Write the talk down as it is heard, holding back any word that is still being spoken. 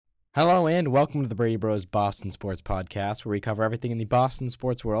Hello and welcome to the Brady Bros Boston Sports Podcast, where we cover everything in the Boston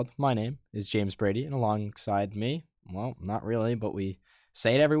sports world. My name is James Brady, and alongside me, well, not really, but we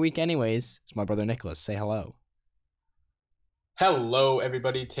say it every week anyways, is my brother Nicholas. Say hello. Hello,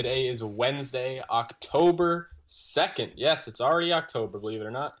 everybody. Today is Wednesday, October 2nd. Yes, it's already October, believe it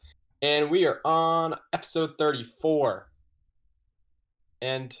or not. And we are on episode 34.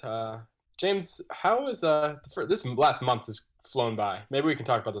 And, James, how is this last month has flown by? Maybe we can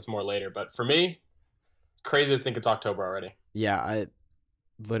talk about this more later, but for me, it's crazy to think it's October already. Yeah,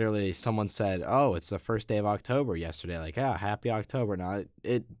 someone said, oh, it's the first day of October yesterday. Like, happy October. Now,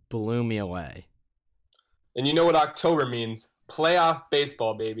 it blew me away. And you know what October means? Playoff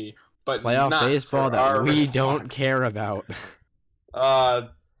baseball, baby. But Playoff not baseball for that our we Red don't Sox. care about.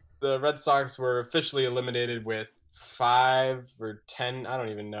 The Red Sox were officially eliminated with 5 or 10, I don't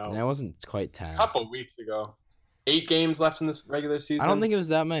even know. That wasn't quite 10. A couple weeks ago. 8 games left in this regular season. I don't think it was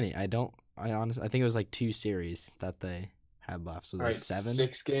that many. I think it was like 2 series that they had left. So like 7?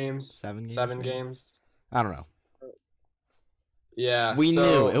 6 games. 7 games? 7 maybe? games. I don't know. Yeah, We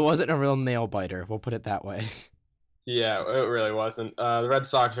knew it wasn't a real nail biter. We'll put it that way. Yeah, it really wasn't. The Red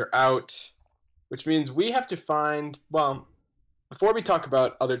Sox are out, which means we have to find. Well, before we talk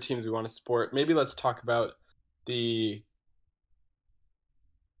about other teams we want to support, maybe let's talk about I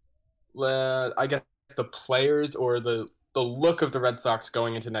guess the players or the look of the Red Sox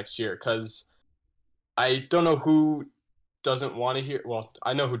going into next year. Because I don't know who doesn't want to hear. Well,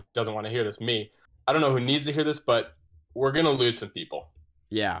 I know who doesn't want to hear this. Me. I don't know who needs to hear this, but we're gonna lose some people.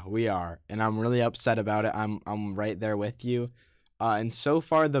 Yeah, we are, and I'm really upset about it. I'm right there with you. And so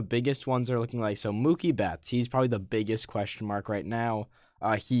far, the biggest ones are looking like Mookie Betts. He's probably the biggest question mark right now.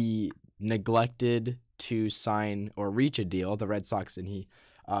 He neglected to sign or reach a deal, the Red Sox, and he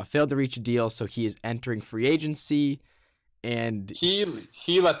failed to reach a deal. So he is entering free agency, and he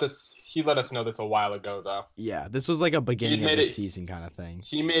let us know this a while ago, though. Yeah, this was like a beginning of the season kind of thing.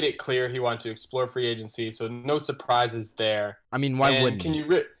 He made it clear he wanted to explore free agency, so no surprises there. I mean, why wouldn't?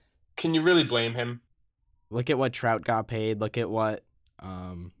 Can you really blame him? Look at what Trout got paid. Look at what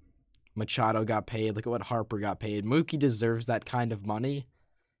Machado got paid. Look at what Harper got paid. Mookie deserves that kind of money.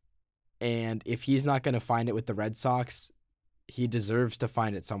 And if he's not going to find it with the Red Sox, he deserves to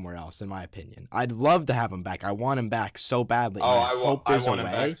find it somewhere else, in my opinion. I'd love to have him back. I want him back so badly. I want him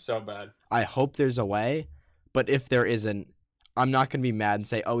back so bad. I hope there's a way. But if there isn't, I'm not going to be mad and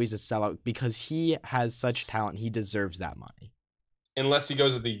say, oh, he's a sellout, because he has such talent. He deserves that money. Unless he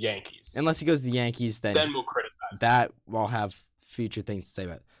goes to the Yankees. Then we'll criticize that. We'll have future things to say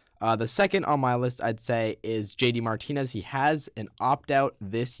about it. The second on my list, I'd say, is JD Martinez. He has an opt-out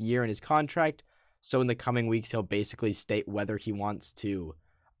this year in his contract, so in the coming weeks, he'll basically state whether he wants to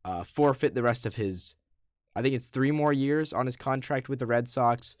forfeit the rest of his, I think it's 3 more years on his contract with the Red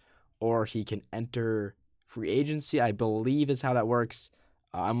Sox, or he can enter free agency, I believe is how that works.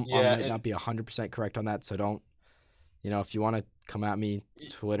 I might not be 100% correct on that, so don't, if you want to come at me,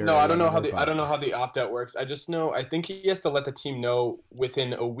 Twitter. No, I don't know how the opt-out works. I just know, I think he has to let the team know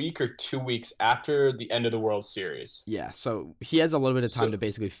within a week or 2 weeks after the end of the World Series. Yeah, so he has a little bit of time to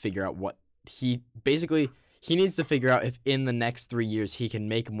basically figure out what he needs to figure out if in the next 3 years he can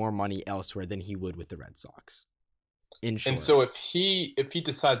make more money elsewhere than he would with the Red Sox. In short. And so if he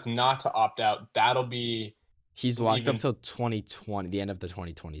decides not to opt out, that'll be he's locked up till 2020, the end of the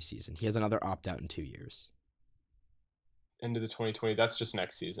 2020 season. He has another opt out in 2 years. Into the 2020, that's just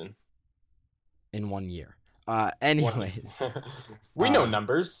next season. In 1 year. Anyways. We know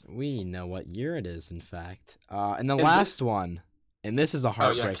numbers. We know what year it is, in fact. And the last one, and this is a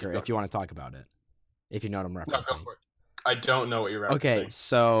heartbreaker if you want to talk about it. If you know what I'm referencing. No, go for it. I don't know what you're referencing. Okay,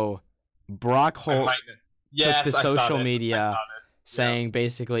 so Brock Holt took to social media saying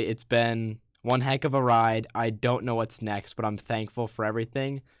basically it's been one heck of a ride. I don't know what's next, but I'm thankful for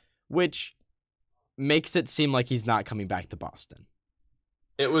everything, which makes it seem like he's not coming back to Boston.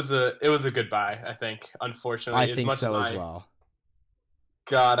 It was a goodbye, I think, unfortunately. I think so as well.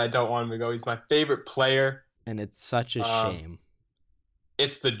 God, I don't want him to go. He's my favorite player. And it's such a shame.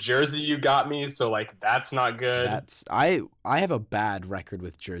 It's the jersey you got me, so that's not good. I have a bad record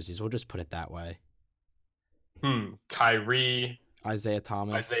with jerseys. We'll just put it that way. Kyrie. Isaiah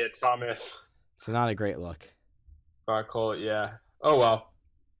Thomas. It's not a great look. Brock Holt, yeah. Oh well.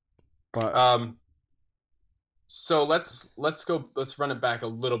 But so let's run it back a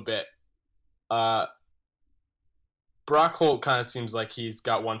little bit. Brock Holt kind of seems like he's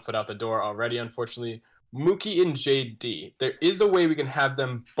got one foot out the door already, unfortunately. Mookie and JD, there is a way we can have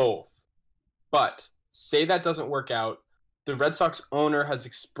them both. But say that doesn't work out, the Red Sox owner has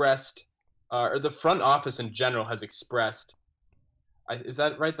expressed, or the front office in general has expressed, Is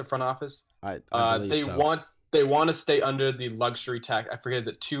that right? The front office. I believe They so. want to stay under the luxury tax. I forget, is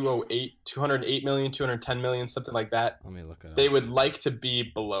it 208 million, 210 million, something like that. Let me look it up. They would like to be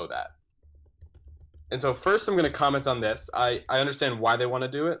below that. And so first I'm going to comment on this. I understand why they want to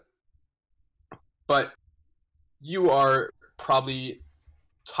do it, but you are probably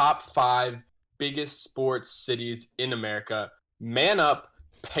top 5 biggest sports cities in America. Man up,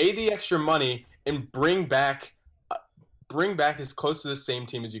 pay the extra money, and bring back as close to the same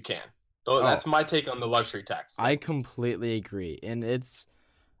team as you can. So that's my take on the luxury tax. I completely agree, and it's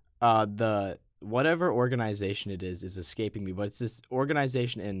the whatever organization it is escaping me, but it's this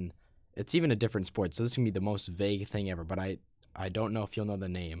organization in it's even a different sport, so this can be the most vague thing ever. But I don't know if you'll know the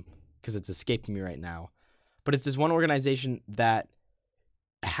name because it's escaping me right now. But it's this one organization that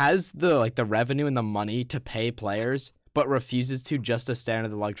has the revenue and the money to pay players, but refuses to just to stay under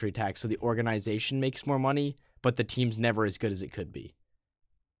the luxury tax. So the organization makes more money, but the team's never as good as it could be.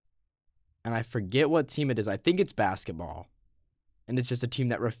 And I forget what team it is. I think it's basketball. And it's just a team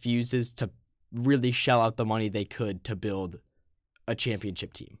that refuses to really shell out the money they could to build a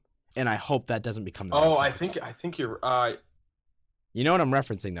championship team. And I hope that doesn't become the Red Sox. I think you're you know what I'm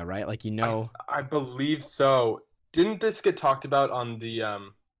referencing though, right? Like I believe so. Didn't this get talked about on the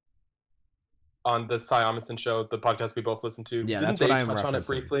Cy Amundsen show, the podcast we both listened to? Yeah, Didn't that's they what I'm touch referencing. on it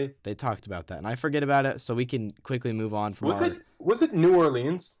briefly? They talked about that, and I forget about it, so we can quickly move on from Was it New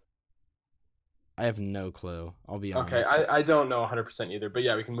Orleans? I have no clue. I'll be honest. Okay, I don't know 100% either, but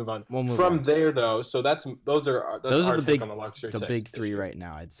yeah, we can move on. We'll move from on. there though. So that's those our are the take big on the luxury the tax big 3 issue. right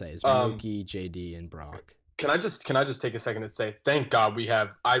now. I'd say is Mookie, JD, and Brock. Can I just take a second to say thank God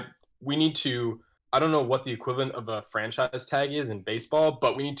we need to. I don't know what the equivalent of a franchise tag is in baseball,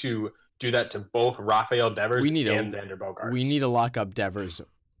 but we need to do that to both Rafael Devers and Xander Bogaerts. We need to lock up Devers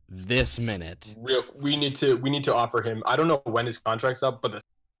this minute. We need to offer him. I don't know when his contract's up, but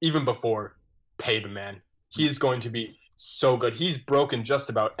even before, pay the man. He's going to be so good. He's broken just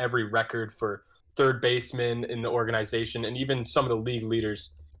about every record for third baseman in the organization, and even some of the league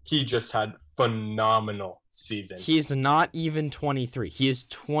leaders. He just had phenomenal season. He's not even 23. He is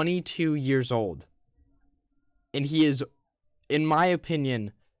 22 years old. And he is, in my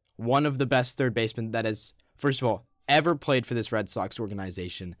opinion, one of the best third basemen that has, first of all, ever played for this Red Sox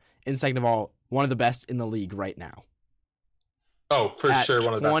organization. And second of all, one of the best in the league right now. Oh, for sure,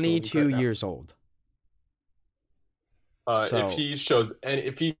 one of the best. 22 years old.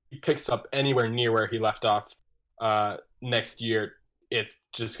 If he picks up anywhere near where he left off next year, it's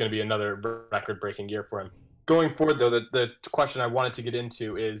just going to be another record-breaking year for him. Going forward, though, the question I wanted to get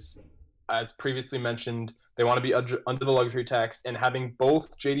into is, as previously mentioned, they want to be under the luxury tax, and having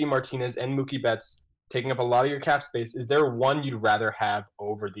both JD Martinez and Mookie Betts taking up a lot of your cap space, is there one you'd rather have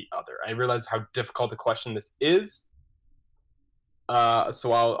over the other? I realize how difficult a question this is,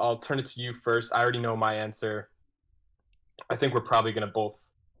 so I'll turn it to you first. I already know my answer. I think we're probably going to both.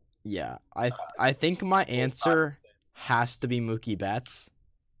 Yeah, I think my answer has to be Mookie Betts,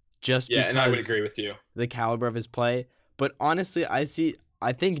 just because and I would agree with you. The caliber of his play. But honestly, I think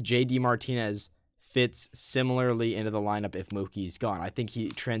JD Martinez fits similarly into the lineup if Mookie's gone. I think he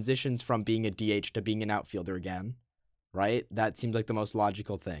transitions from being a DH to being an outfielder again, right? That seems like the most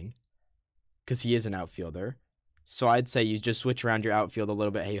logical thing because he is an outfielder. So I'd say you just switch around your outfield a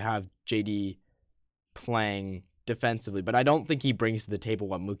little bit. Hey, you have JD playing defensively, but I don't think he brings to the table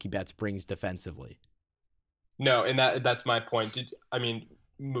what Mookie Betts brings defensively. No, and that's my point.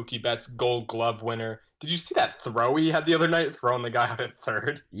 Mookie Betts, Gold Glove winner. Did you see that throw he had the other night, throwing the guy out at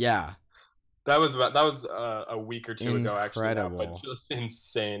third? Yeah, that was a week or two ago, actually. But just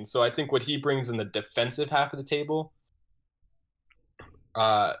insane. So I think what he brings in the defensive half of the table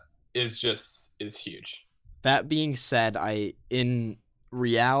is huge. That being said, in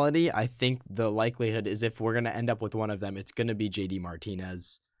reality, I think the likelihood is if we're gonna end up with one of them, it's gonna be JD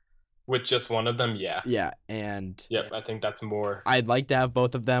Martinez. With just one of them, yeah. Yeah, and... Yep, I think that's more... I'd like to have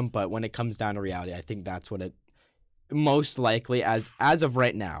both of them, but when it comes down to reality, I think that's what it... Most likely, as of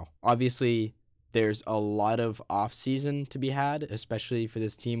right now. Obviously, there's a lot of off-season to be had, especially for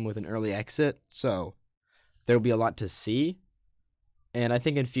this team with an early exit, so there'll be a lot to see. And I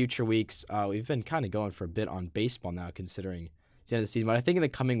think in future weeks, we've been kind of going for a bit on baseball now, considering it's the end of the season. But I think in the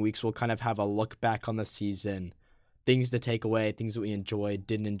coming weeks, we'll kind of have a look back on the season, things to take away, things that we enjoyed,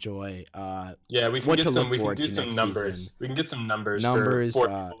 didn't enjoy. We can do some numbers. Season. We can get some numbers for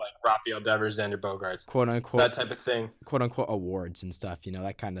people like Rafael Devers, Xander Bogaerts, quote unquote, that type of thing, quote unquote awards and stuff.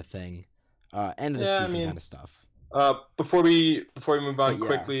 That kind of thing. End of the season kind of stuff. Before we move on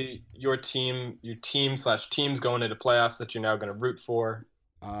quickly, your teams going into playoffs that you're now going to root for.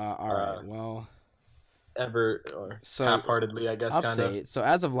 All right. Well, ever or So half-heartedly, I guess, kind of. update. So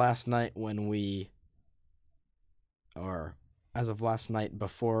as of last night as of last night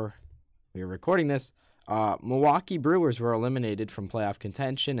before we were recording this, Milwaukee Brewers were eliminated from playoff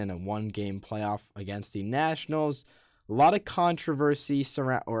contention in a one-game playoff against the Nationals. A lot of controversy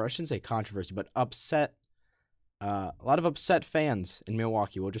or I shouldn't say controversy, but upset. A lot of upset fans in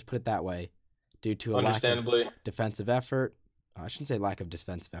Milwaukee. We'll just put it that way, due to a lack of defensive effort. I shouldn't say lack of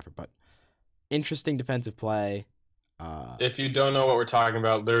defensive effort, but interesting defensive play. If you don't know what we're talking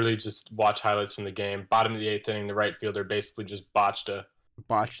about, literally just watch highlights from the game. Bottom of the eighth inning, the right fielder basically just botched a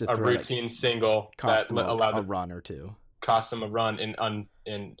routine single that allowed a run or two. Cost them a run in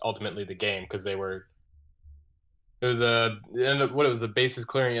ultimately the game because it was a bases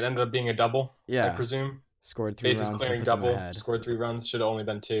clearing. It ended up being a double. Yeah, I presume. Scored 3 bases runs. Clearing double. Scored 3 runs. Should have only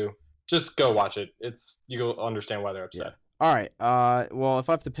been 2. Just go watch it. You'll understand why they're upset. Yeah. All right. Well, if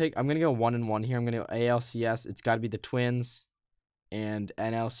I have to pick, I'm gonna go 1-1 here. I'm gonna go ALCS. It's got to be the Twins, and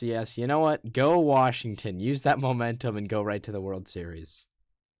NLCS. You know what? Go Washington. Use that momentum and go right to the World Series.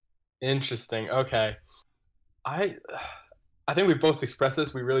 Interesting. Okay. I think we both expressed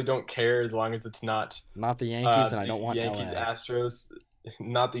this. We really don't care as long as it's not the Yankees, and I don't want Yankees, LA. Astros.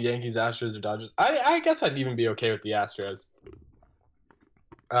 Not the Yankees, Astros, or Dodgers. I guess I'd even be okay with the Astros.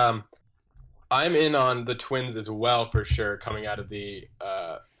 I'm in on the Twins as well for sure, coming out of the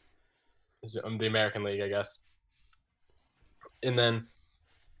American League, I guess. And then,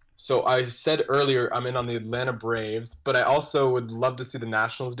 so I said earlier I'm in on the Atlanta Braves, but I also would love to see the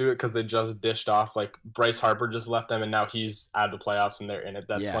Nationals do it because they just dished off. Like Bryce Harper just left them, and now he's out of the playoffs and they're in it.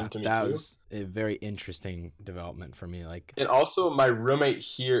 That's fun to me too. That was a very interesting development for me. And also, my roommate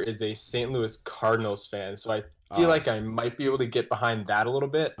here is a St. Louis Cardinals fan, so I feel like I might be able to get behind that a little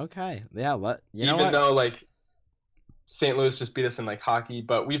bit. Okay, yeah. Even though like St. Louis just beat us in like hockey,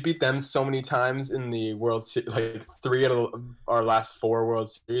 but we beat them so many times in the World Series. Like 3 out of our last 4 World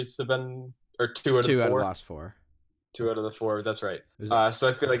Series have been, or 2 out of the 4. 2 out of the last 4. 2 out of the 4. That's right. So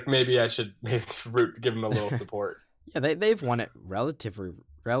I feel like maybe I should give them a little support. Yeah, they've won it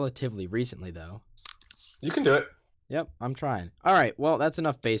relatively recently though. You can do it. Yep, I'm trying. All right, well, that's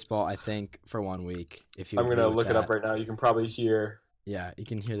enough baseball, I think, for 1 week. I'm gonna look it up right now. You can probably hear. Yeah, you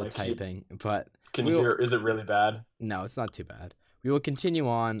can hear the typing, but can you hear? Is it really bad? No, it's not too bad. We will continue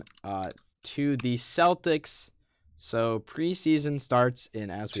on to the Celtics. So preseason starts in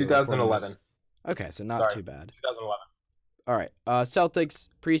 2011. Okay, so not too bad. 2011. All right, Celtics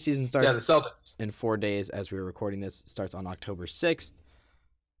preseason starts. Yeah, the Celtics in 4 days as we were recording this. Starts on October 6th.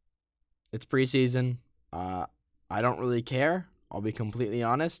 It's preseason. I don't really care. I'll be completely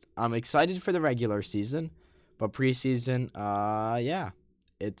honest. I'm excited for the regular season, but preseason, yeah,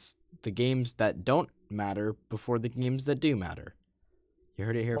 it's the games that don't matter before the games that do matter. You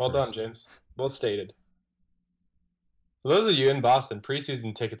heard it here first. Well done, James. Well stated. For those of you in Boston,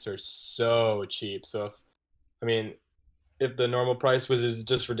 preseason tickets are so cheap. So, if the normal price was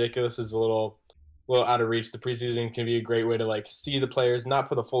just ridiculous, is a little out of reach, the preseason can be a great way to like see the players, not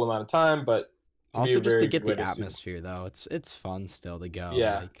for the full amount of time, but also just to get the atmosphere though. It's fun still to go.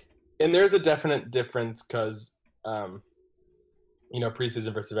 Yeah, and there's a definite difference because preseason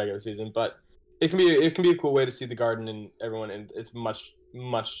versus regular season, but it can be a cool way to see the Garden and everyone, and it's much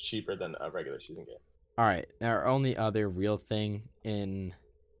cheaper than a regular season game. All right, our only other real thing in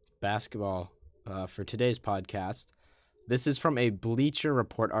basketball for today's podcast. This is from a Bleacher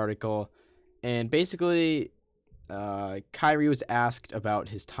Report article, and basically Kyrie was asked about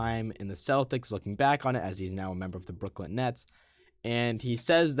his time in the Celtics, looking back on it as he's now a member of the Brooklyn Nets, and he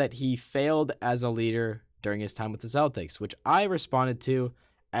says that he failed as a leader during his time with the Celtics, which I responded to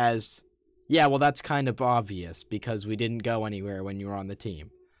as, yeah, well, that's kind of obvious because we didn't go anywhere when you were on the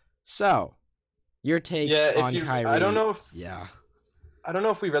team. So, your take on Kyrie. I don't know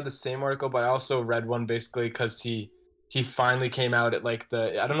if we read the same article, but I also read one basically because he finally came out at like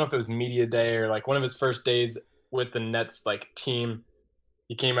I don't know if it was media day or like one of his first days with the Nets like team.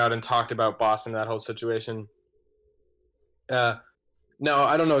 He came out and talked about Boston, that whole situation. No,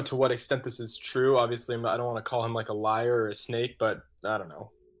 I don't know to what extent this is true. Obviously, I don't want to call him like a liar or a snake, but I don't know.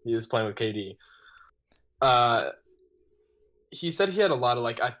 He was playing with KD. He said he had a lot of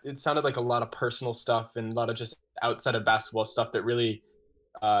it sounded like a lot of personal stuff and a lot of just outside of basketball stuff that really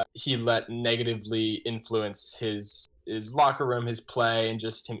he let negatively influence his locker room, his play, and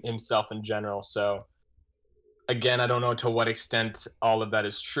just himself in general. So again, I don't know to what extent all of that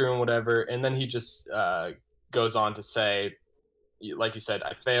is true and whatever. And then he just goes on to say, like you said,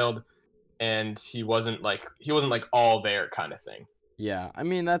 I failed, and he wasn't all there kind of thing. Yeah, I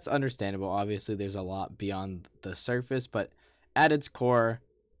mean, that's understandable. Obviously, there's a lot beyond the surface, but at its core,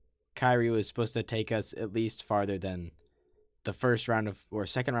 Kyrie was supposed to take us at least farther than the first round of or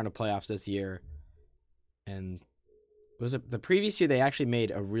second round of playoffs this year. And was it the previous year they actually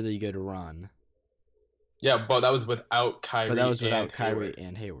made a really good run? Yeah, but that was without Kyrie. But that was without and Kyrie Hayward.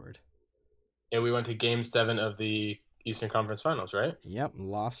 and Hayward. Yeah, we went to Game 7 of the Eastern Conference Finals, right? Yep,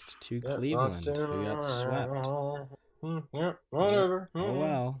 lost to Yeah, Cleveland. We got swept. Yeah, whatever. Oh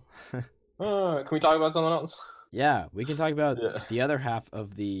well. Can we talk about something else? Yeah, we can talk about Yeah. the other half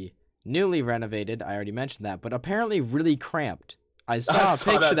of the newly renovated. I already mentioned that, but apparently really cramped. I saw a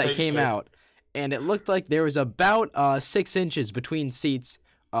picture that came out, and it looked like there was about 6 inches between seats,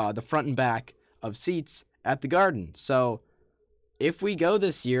 the front and back of seats at the Garden. So if we go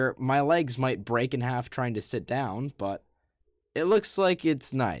this year, my legs might break in half trying to sit down, but it looks like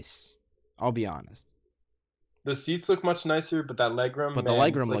it's nice. I'll be honest. The seats look much nicer, but that legroom. But the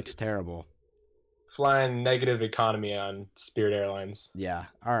legroom looks terrible. Flying negative economy on Spirit Airlines. Yeah.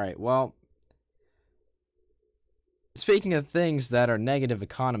 All right. Well, speaking of things that are negative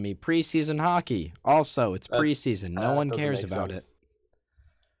economy, preseason hockey. Also, it's preseason. No one cares about it.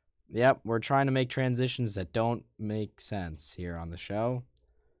 Yep, we're trying to make transitions that don't make sense here on the show.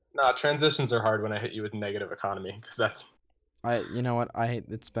 Nah, transitions are hard when I hit you with negative economy because that's. You know what?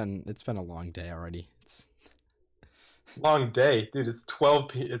 It's been a long day already. It's long day, dude. It's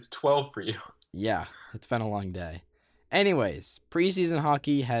 12. It's 12 for you. Yeah, it's been a long day. Anyways, preseason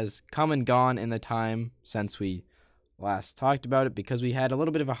hockey has come and gone in the time since we last talked about it because we had a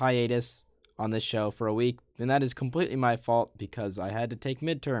little bit of a hiatus on this show for a week, and that is completely my fault because I had to take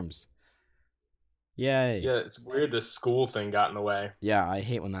midterms. Yay. Yeah, it's weird the school thing got in the way. Yeah, I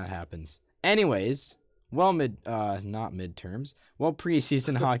hate when that happens. Anyways, not midterms. Well,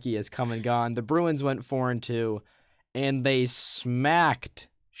 preseason hockey has come and gone. The Bruins went 4-2, and they smacked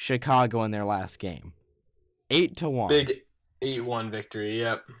Chicago in their last game. 8-1. Big 8-1 victory,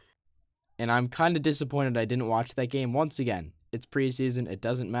 yep. And I'm kind of disappointed I didn't watch that game. Once again, it's preseason. It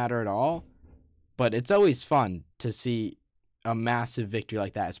doesn't matter at all. But it's always fun to see a massive victory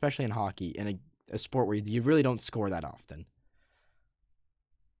like that, especially in hockey, in a sport where you really don't score that often.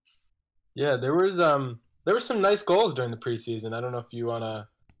 Yeah, there were some nice goals during the preseason. I don't know if you want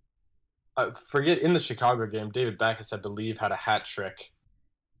to forget in the Chicago game, David Backes, I believe, had a hat trick.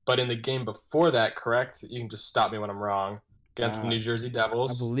 But in the game before that, correct? You can just stop me when I'm wrong. Against the New Jersey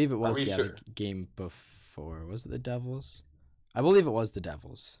Devils. I believe it was sure? the game before. Was it the Devils? I believe it was the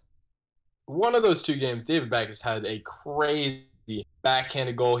Devils. One of those two games, David Backes had a crazy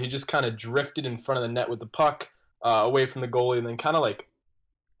backhanded goal. He just kind of drifted in front of the net with the puck away from the goalie and then kind of like,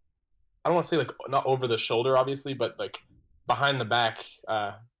 I don't want to say like not over the shoulder, obviously, but like behind the back,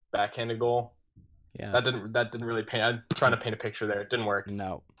 backhanded goal. Yeah, that didn't really paint. I'm trying to paint a picture there. It didn't work.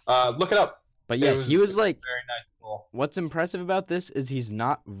 No. Look it up. But yeah, he was like very nice goal. What's impressive about this is he's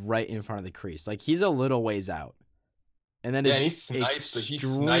not right in front of the crease. Like he's a little ways out. And then it's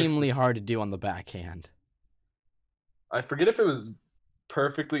extremely hard to do on the backhand. I forget if it was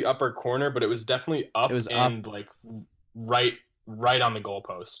perfectly upper corner, but it was definitely up. It was and up. Like right on the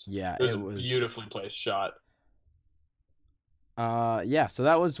goalpost. Yeah, it was a beautifully placed shot. Yeah, so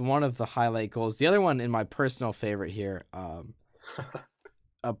that was one of the highlight goals. The other one in my personal favorite here,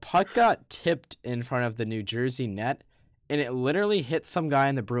 a puck got tipped in front of the New Jersey net, and it literally hit some guy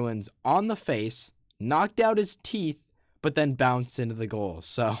in the Bruins on the face, knocked out his teeth, but then bounced into the goal.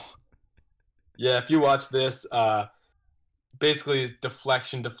 So, yeah, if you watch this, basically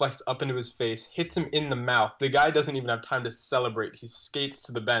deflects up into his face, hits him in the mouth. The guy doesn't even have time to celebrate. He skates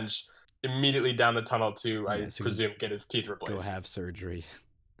to the bench, immediately down the tunnel to, I presume, get his teeth replaced. Go have surgery.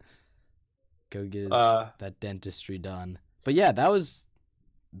 Go get that dentistry done. But yeah, those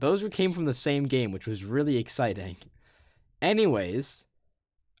came from the same game, which was really exciting. Anyways,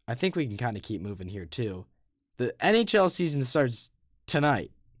 I think we can kind of keep moving here too. The NHL season starts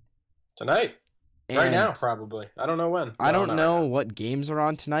tonight. Tonight? Right now, probably. I don't know when. I don't know what games are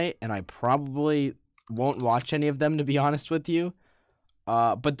on tonight, and I probably won't watch any of them, to be honest with you.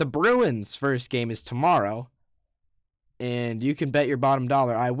 But the Bruins' first game is tomorrow, and you can bet your bottom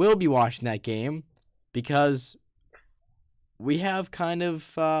dollar I will be watching that game because we have kind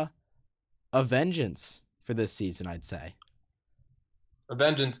of a vengeance for this season, I'd say. A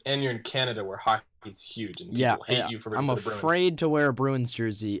vengeance, and you're in Canada where hockey's huge, and people hate you for I'm the Bruins. afraid to wear a Bruins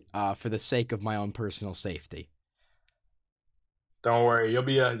jersey for the sake of my own personal safety. Don't worry, you'll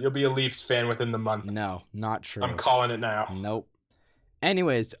be a Leafs fan within the month. No, not true. I'm calling it now. Nope.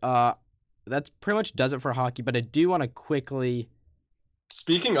 Anyways, that's pretty much does it for hockey, but I do want to quickly.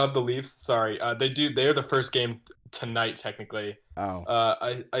 Speaking of the Leafs, sorry, they're the first game tonight technically. Oh.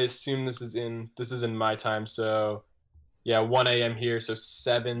 I assume this is in my time, so Yeah, 1 a.m. here, so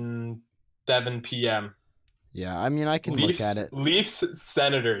 7 p.m. Yeah, I mean, I can look at it. Leafs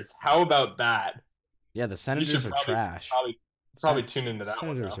Senators. How about that? Yeah, the You Senators should are probably trash. probably probably tune into that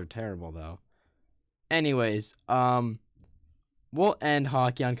one Senators though. are terrible, though. Anyways, we'll end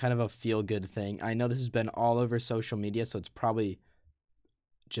hockey on kind of a feel-good thing. I know this has been all over social media, so it's probably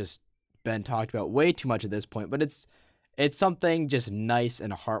just been talked about way too much at this point, but it's something just nice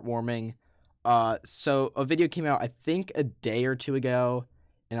and heartwarming. So a video came out I think a day or two ago,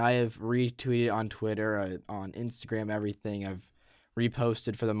 and I have retweeted on Twitter, on Instagram, everything. I've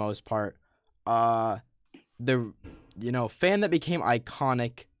reposted for the most part. The fan that became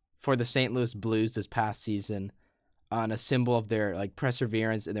iconic for the St. Louis Blues this past season, on a symbol of their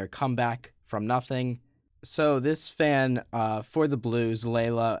perseverance and their comeback from nothing. So this fan for the Blues,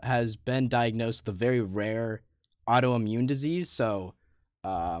 Layla, has been diagnosed with a very rare autoimmune disease. So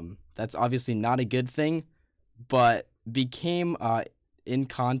that's obviously not a good thing, but became got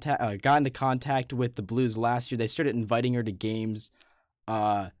into contact with the Blues last year. They started inviting her to games.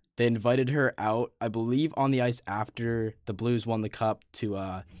 They invited her out, I believe, on the ice after the Blues won the cup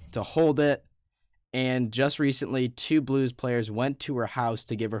to hold it. And just recently, 2 Blues players went to her house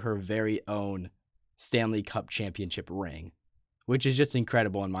to give her very own Stanley Cup championship ring, which is just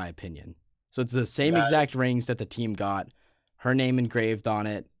incredible in my opinion. So it's the same exact rings that the team got, her name engraved on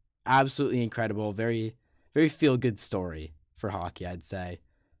it. Absolutely incredible. Very, very feel-good story for hockey, I'd say.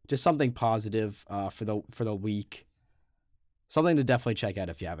 Just something positive for the week. Something to definitely check out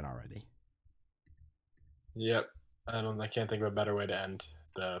if you haven't already. Yep. I can't think of a better way to end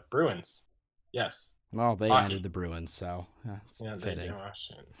the Bruins. Yes. Well, they Hockey. ended the Bruins, so that's fitting.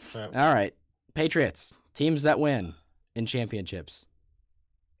 Yep. All right. Patriots. Teams that win in championships.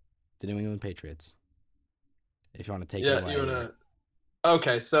 The New England Patriots. If you want to take it away. You wanna.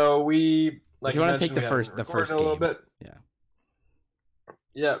 Okay, so we if you want to take the first game. A little bit. Yeah.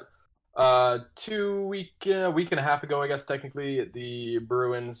 Yeah. Week and a half ago, I guess technically, the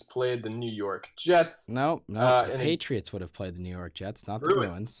Bruins played the New York Jets. No, the Patriots would have played the New York Jets, not the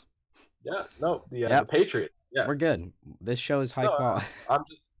Bruins. Yeah, no, the Patriots. Yes. We're good. This show is high quality. I'm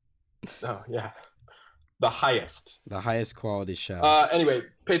just. Oh yeah, the highest quality show. Anyway,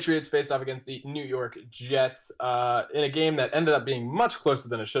 Patriots faced off against the New York Jets in a game that ended up being much closer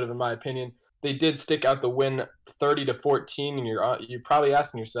than it should have, in my opinion. They did stick out the win 30-14, and you're probably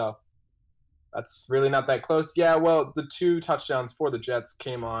asking yourself, that's really not that close. Yeah, well, the 2 touchdowns for the Jets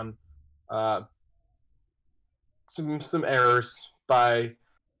came on some errors by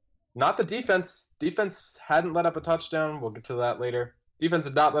not the defense. Defense hadn't let up a touchdown. We'll get to that later. Defense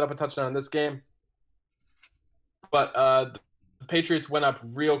had not let up a touchdown in this game. But the Patriots went up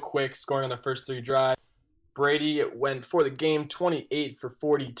real quick, scoring on their first 3 drives. Brady went for the game 28 for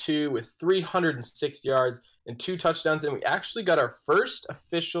 42 with 306 yards and 2 touchdowns. And we actually got our first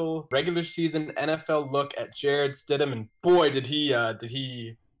official regular season NFL look at Jarrett Stidham. And boy, did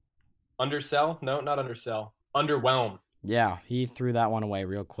he undersell? No, not undersell. Underwhelm. Yeah, he threw that one away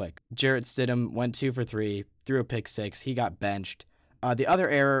real quick. Jarrett Stidham went 2 for 3, threw a pick 6. He got benched. The other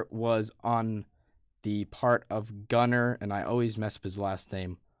error was on the part of Gunner, and I always mess up his last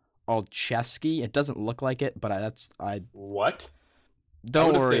name, Olszewski. It doesn't look like it, but What?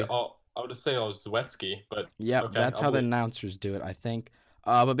 Don't worry. I would say Olszewski, but yeah, okay, that's how the announcers do it, I think.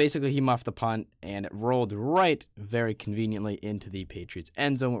 But basically, he muffed the punt, and it rolled right, very conveniently, into the Patriots'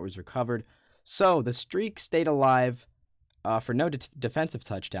 end zone, where it was recovered. So the streak stayed alive for no defensive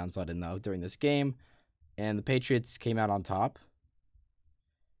touchdowns let in, though, during this game, and the Patriots came out on top.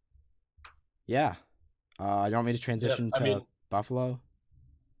 Yeah. You want me to transition to Buffalo?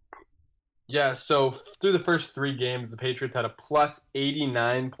 Yeah, so through the first 3 games, the Patriots had a plus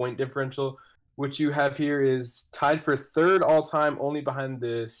 89 point differential, which you have here is tied for 3rd all-time, only behind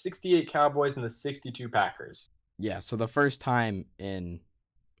the 68 Cowboys and the 62 Packers. Yeah, so the first time in,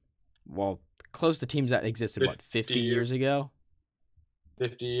 close to teams that existed, 50 years ago?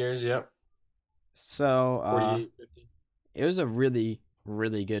 50 years, yep. So 48, 50. It was a really,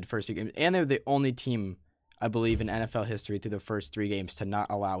 really good first 2 games. And they're the only team, I believe, in NFL history through the first 3 games to not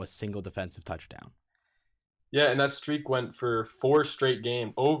allow a single defensive touchdown. Yeah, and that streak went for 4 straight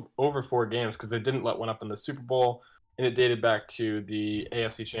games, over 4 games, because they didn't let one up in the Super Bowl, and it dated back to the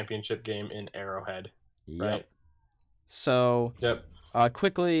AFC Championship game in Arrowhead. Yep. Right? So, yep.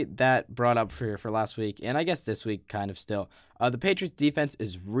 Quickly, that brought up for last week, and I guess this week kind of still. The Patriots' defense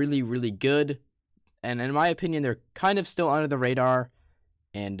is really, really good, and in my opinion, they're kind of still under the radar,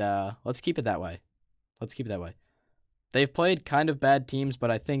 and let's keep it that way. They've played kind of bad teams, but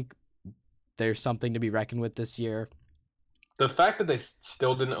I think there's something to be reckoned with this year. the fact that they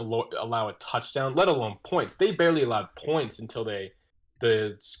still didn't allow a touchdown, let alone points. They barely allowed points until the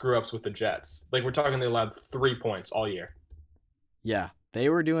screw ups with the Jets. Like, we're talking, they allowed 3 points all year. Yeah, they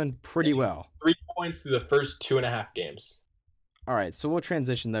were doing pretty well. 3 points through the first 2.5 games. All right, so we'll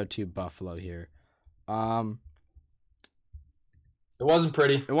transition though to Buffalo here. It wasn't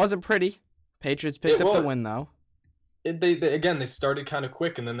pretty. It wasn't pretty. Patriots picked up the win though. They started kind of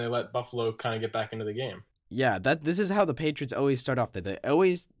quick, and then they let Buffalo kind of get back into the game. Yeah, this is how the Patriots always start off.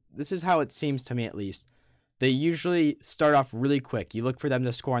 This is how it seems to me, at least. They usually start off really quick. You look for them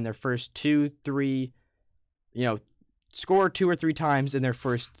to score in their first 2, 3, score 2 or 3 times in their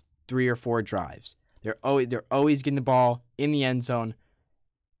first 3 or 4 drives. They're always getting the ball in the end zone,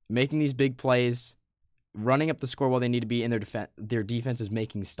 making these big plays, running up the score while they need to be in their defense is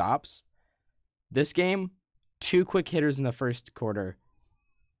making stops. This game, 2 quick hitters in the first quarter,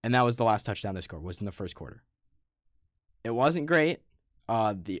 and that was the last touchdown they scored, was in the first quarter. It wasn't great.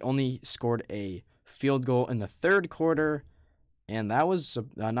 They only scored a field goal in the third quarter, and that was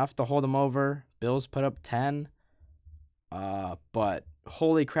enough to hold them over. Bills put up 10, but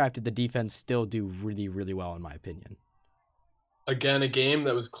holy crap, did the defense still do really, really well, in my opinion. Again, a game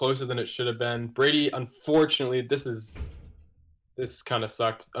that was closer than it should have been. Brady, unfortunately, this kind of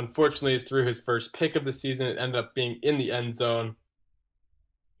sucked. Unfortunately, threw his first pick of the season. It ended up being in the end zone.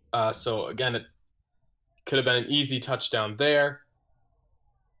 So, again, it could have been an easy touchdown there.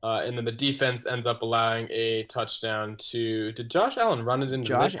 And then the defense ends up allowing a touchdown to... Did Josh Allen run it into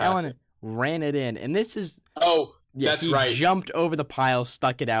Josh Allen ran it in, and this is... Oh, yeah, that's right. He jumped over the pile,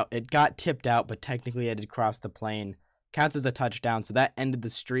 stuck it out. It got tipped out, but technically it had crossed the plane. Counts as a touchdown, so that ended the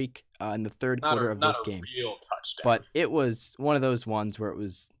streak in the third quarter of this game. Not a real touchdown. But it was one of those ones where it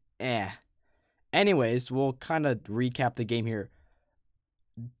was Anyways, we'll kind of recap the game here.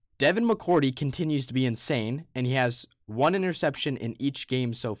 Devin McCourty continues to be insane, and he has 1 interception in each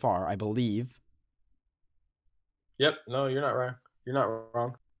game so far, I believe. Yep, no, you're not wrong. You're not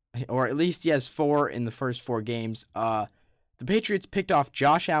wrong. Or at least he has 4 in the first 4 games. The Patriots picked off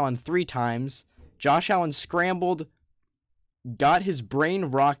Josh Allen 3 times. Josh Allen scrambled, got his brain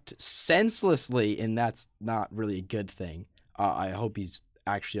rocked senselessly, and that's not really a good thing. I hope he's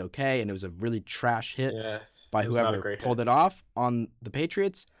actually okay, and it was a really trash hit by whoever pulled it off on the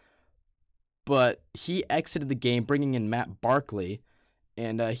Patriots. But he exited the game, bringing in Matt Barkley,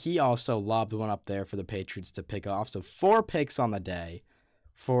 and he also lobbed one up there for the Patriots to pick off. So 4 picks on the day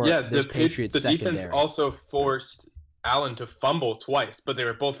for the Patriots secondary. The defense also forced Allen to fumble twice, but they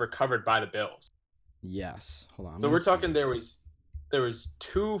were both recovered by the Bills. Yes. Hold on. So we're talking there was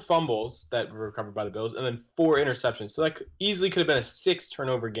 2 fumbles that were recovered by the Bills, and then 4 interceptions. So that easily could have been a 6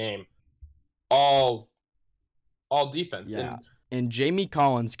 turnover game. All defense. Yeah. And Jamie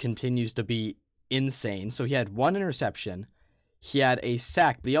Collins continues to be insane. So he had 1 interception. He had a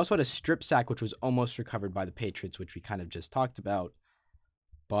sack, but he also had a strip sack, which was almost recovered by the Patriots, which we kind of just talked about.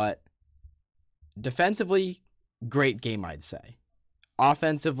 But defensively, great game, I'd say.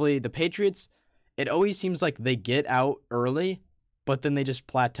 Offensively, the Patriots, it always seems like they get out early, but then they just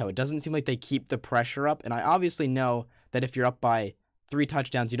plateau. It doesn't seem like they keep the pressure up. And I obviously know that if you're up by 3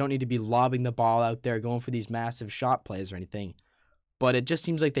 touchdowns, you don't need to be lobbing the ball out there, going for these massive shot plays or anything. But it just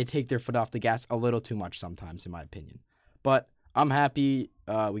seems like they take their foot off the gas a little too much sometimes, in my opinion. But I'm happy.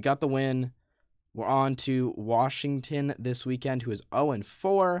 We got the win. We're on to Washington this weekend, who is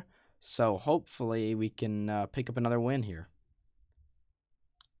 0-4. So hopefully we can pick up another win here.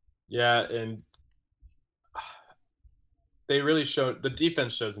 Yeah, and they really showed, the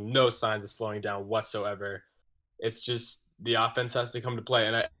defense shows no signs of slowing down whatsoever. It's just the offense has to come to play,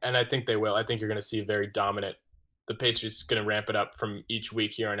 and I think they will. I think you're going to see very dominant. The Patriots going to ramp it up from each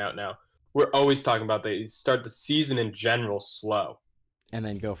week here on out now. We're always talking about they start the season in general slow. And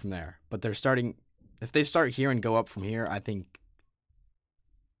then go from there. But they're starting, if they start here and go up from here, I think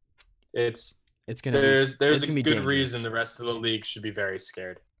it's going to there's a good dangerous reason the rest of the league should be very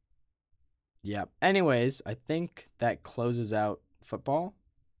scared. Yeah. Anyways, I think that closes out football.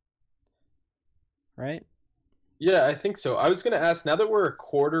 Right? Yeah, I think so. I was going to ask, now that we're a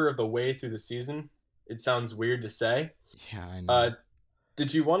quarter of the way through the season, it sounds weird to say. Yeah, I know.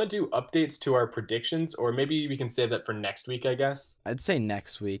 Did you want to do updates to our predictions, or maybe we can save that for next week, I guess? I'd say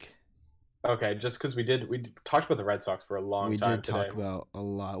next week. Okay, just because we talked about the Red Sox for a long time today. We did talk about a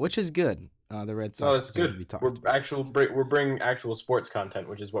lot, which is good. The Red Sox. Oh, that's good. We're bringing actual sports content,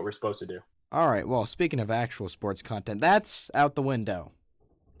 which is what we're supposed to do. All right. Well, speaking of actual sports content, that's out the window.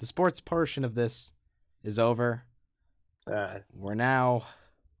 The sports portion of this is over. We're now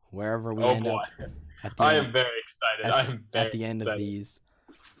wherever we end up. I am very excited. I am very at the end excited. of these.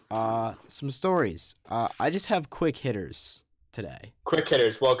 Some stories. I just have quick hitters today. Quick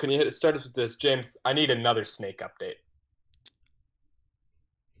hitters. Well, can you start us with this, James? I need another snake update.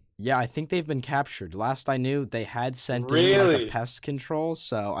 Yeah, I think they've been captured. Last I knew, they had sent in like a Really? pest control,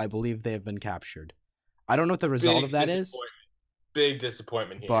 so I believe they have been captured. I don't know what the result of that is, Big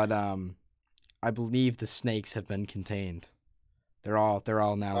disappointment here. but I believe the snakes have been contained. They're all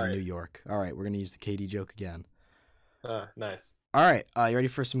now in New York. All right, we're gonna use the KD joke again. Nice. All right, you ready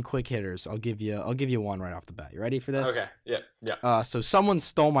for some quick hitters? I'll give you one right off the bat. You ready for this? Okay. Yeah. So someone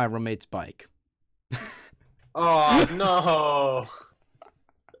stole my roommate's bike. Oh no!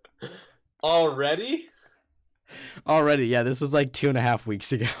 Already? Already, yeah. This was like 2.5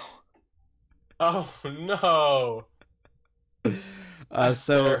 weeks ago. Oh no!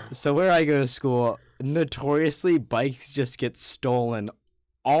 So where I go to school, notoriously bikes just get stolen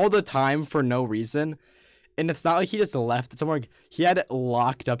all the time for no reason. And it's not like he just left it somewhere. He had it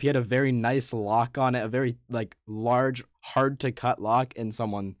locked up. He had a very nice lock on it, a very like large, hard to cut lock, and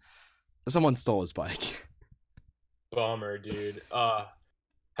someone stole his bike. Bummer, dude.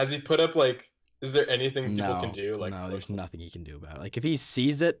 Has he put up is there anything people can do? No, there's nothing he can do about it. Like if he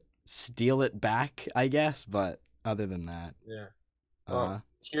sees it, steal it back, I guess. But other than that, yeah. Well,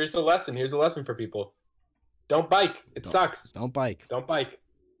 here's the lesson. Here's a lesson for people. Don't bike. It sucks. Don't bike. Don't bike.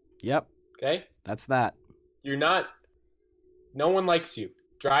 Yep. Okay? That's that. No one likes you.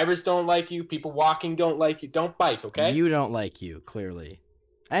 Drivers don't like you. People walking don't like you. Don't bike, okay? You don't like you, clearly.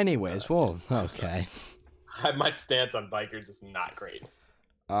 Anyways, well, okay. My stance on bikers is not great.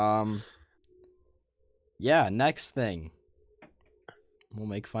 Yeah, next thing. We'll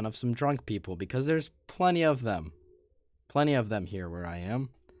make fun of some drunk people because there's plenty of them. Plenty of them here where I am.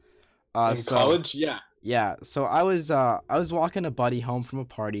 In college? Yeah. Yeah, so I was walking a buddy home from a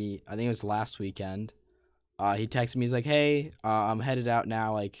party. I think it was last weekend. He texted me. He's like, "Hey, I'm headed out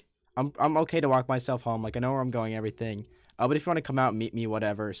now. Like, I'm okay to walk myself home. Like, I know where I'm going, everything. But if you want to come out and meet me,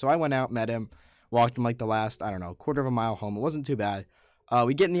 whatever." So I went out, met him, walked him like the last, I don't know, quarter of a mile home. It wasn't too bad.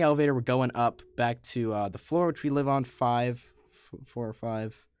 We get in the elevator. We're going up back to the floor which we live on, 4 or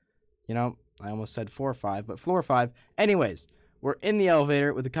 5. You know, I almost said 4 or 5, but floor 5. Anyways, we're in the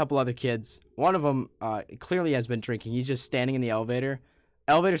elevator with a couple other kids. One of them clearly has been drinking. He's just standing in the elevator.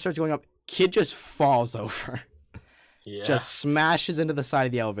 Elevator starts going up. Kid just falls over. Yeah. Just smashes into the side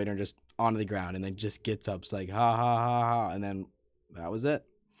of the elevator and just onto the ground, and then just gets up. It's like, ha, ha, ha, ha. And then that was it.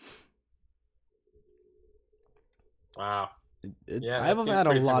 Wow. I haven't had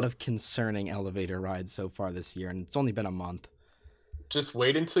a lot of concerning elevator rides so far this year, and it's only been a month. Just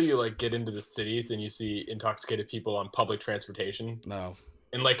wait until you get into the cities and you see intoxicated people on public transportation. No.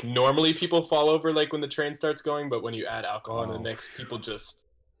 And normally people fall over when the train starts going, but when you add alcohol in the mix, people just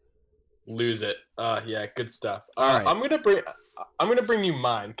lose it. Yeah, good stuff. All right. I'm gonna bring you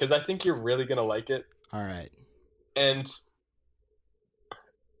mine because I think you're really gonna like it. All right. And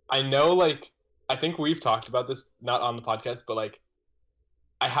I know I think we've talked about this not on the podcast, but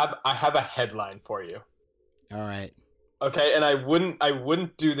I have a headline for you. All right. Okay, and I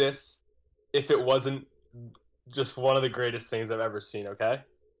wouldn't do this if it wasn't just one of the greatest things I've ever seen, okay?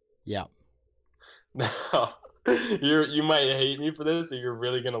 Yeah. Now, you might hate me for this, or you're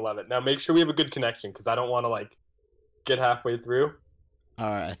really gonna love it. Now, make sure we have a good connection, because I don't want to get halfway through. All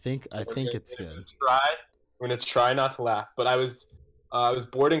right, I think it's good. I'm gonna try not to laugh, but I was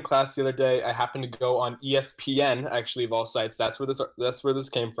bored in class the other day. I happened to go on ESPN, actually of all sites. That's where this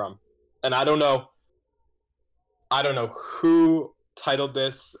came from, and I don't know who titled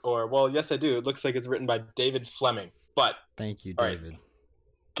this, or yes, I do. It looks like it's written by David Fleming. But thank you, David. Right.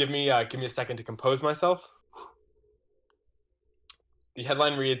 Give me a second to compose myself. The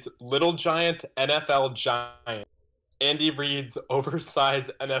headline reads, "Little Giant NFL Giant. Andy Reid's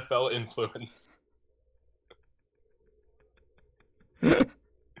oversized NFL influence."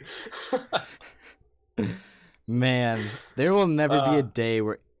 Man, there will never be a day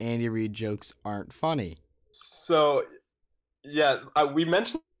where Andy Reid jokes aren't funny. So, yeah, we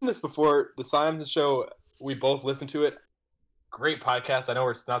mentioned this before. The Simon Show, we both listened to it. Great podcast. I know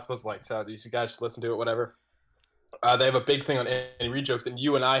we're not supposed to so you guys should listen to it, whatever. They have a big thing on Andy Reid jokes, and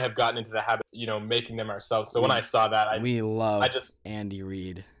you and I have gotten into the habit, making them ourselves. So when I saw that, we love Andy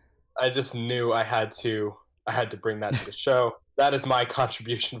Reid. I just knew I had to bring that to the show. That is my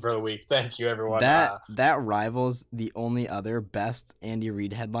contribution for the week. Thank you, everyone. That rivals the only other best Andy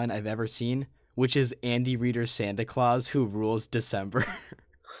Reid headline I've ever seen, which is Andy Reid Santa Claus who rules December.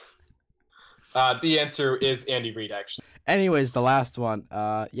 The answer is Andy Reid, actually. Anyways, the last one.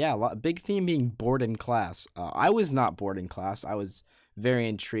 Big theme being bored in class. I was not bored in class. I was very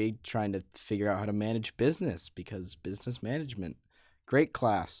intrigued trying to figure out how to manage business because business management, Great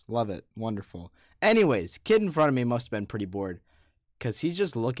class. Love it. Wonderful. Anyways, kid in front of me must have been pretty bored because he's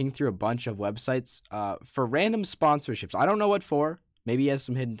just looking through a bunch of websites for random sponsorships. I don't know what for. Maybe he has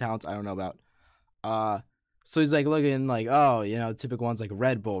some hidden talents I don't know about. So he's like looking like, oh, typical ones like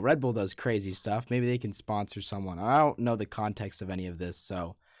Red Bull. Red Bull does crazy stuff. Maybe they can sponsor someone. I don't know the context of any of this,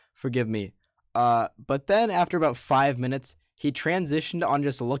 so forgive me. But then after about 5 minutes, he transitioned on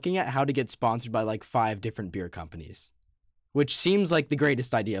just looking at how to get sponsored by like 5 different beer companies, which seems like the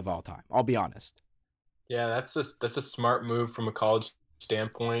greatest idea of all time. I'll be honest. Yeah, that's a smart move from a college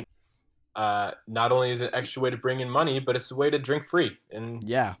standpoint. Not only is it an extra way to bring in money, but it's a way to drink free. And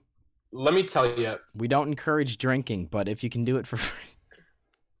yeah, let me tell you, we don't encourage drinking, but if you can do it for free.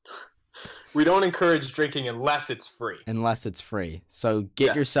 We don't encourage drinking unless it's free. Unless it's free. So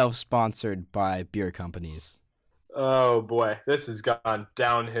get yourself sponsored by beer companies. Oh boy, this has gone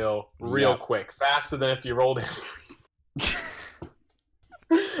downhill real quick, faster than if you rolled in.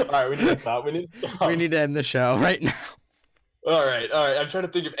 All right, we need to stop. We need to end the show right now. All right. I'm trying to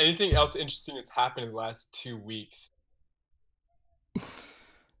think if anything else interesting has happened in the last 2 weeks.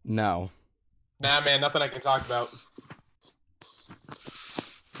 No. Nah, man, nothing I can talk about.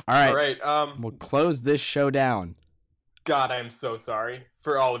 All right. We'll close this show down. God, I am so sorry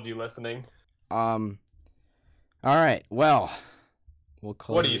for all of you listening. All right. Well, we'll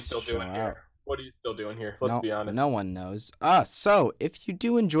close. What are you still doing here? Let's be honest. No one knows. So if you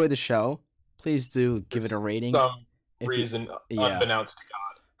do enjoy the show, please do give it a rating. Some reason unbeknownst to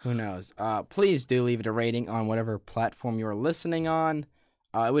God. Who knows? Please do leave it a rating on whatever platform you're listening on.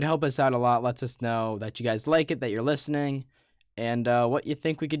 It would help us out a lot. Lets us know that you guys like it, that you're listening, and what you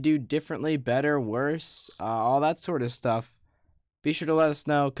think we could do differently, better, worse, all that sort of stuff. Be sure to let us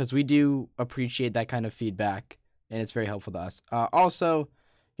know because we do appreciate that kind of feedback, and it's very helpful to us. Also,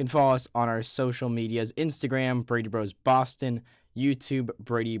 you can follow us on our social medias, Instagram, Brady Bros Boston, YouTube,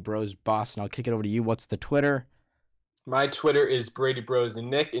 Brady Bros Boston. I'll kick it over to you. What's the Twitter? My Twitter is Brady Bros and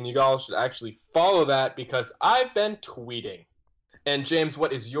Nick, and you all should actually follow that because I've been tweeting. And James,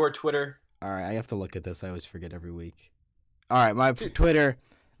 what is your Twitter? All right, I have to look at this. I always forget every week. All right, my Twitter.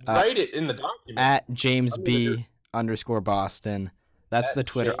 Write it in the document. At JamesB_Boston. That's the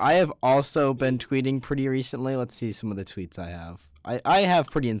Twitter. I have also been tweeting pretty recently. Let's see some of the tweets I have. I have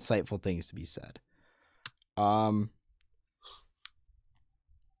pretty insightful things to be said. A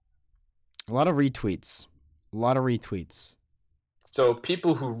lot of retweets. So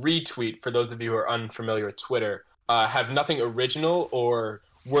people who retweet, for those of you who are unfamiliar with Twitter, have nothing original or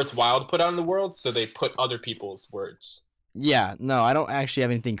worthwhile to put out in the world, so they put other people's words. Yeah, no, I don't actually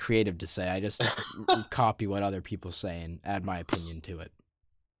have anything creative to say. I just copy what other people say and add my opinion to it.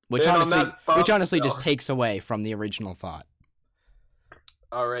 Which honestly just takes away from the original thought.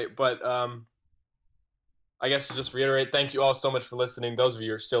 All right, but I guess to just reiterate, thank you all so much for listening. Those of you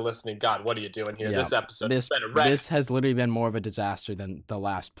who are still listening, God, what are you doing here? Yeah, this episode has been a wreck. This has literally been more of a disaster than the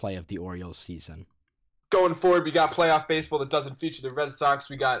last play of the Orioles season. Going forward, we got playoff baseball that doesn't feature the Red Sox.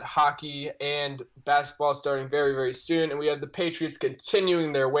 We got hockey and basketball starting very, very soon. And we have the Patriots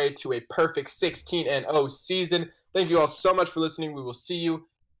continuing their way to a perfect 16-0 season. Thank you all so much for listening. We will see you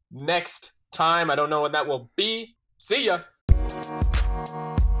next time. I don't know when that will be. See ya.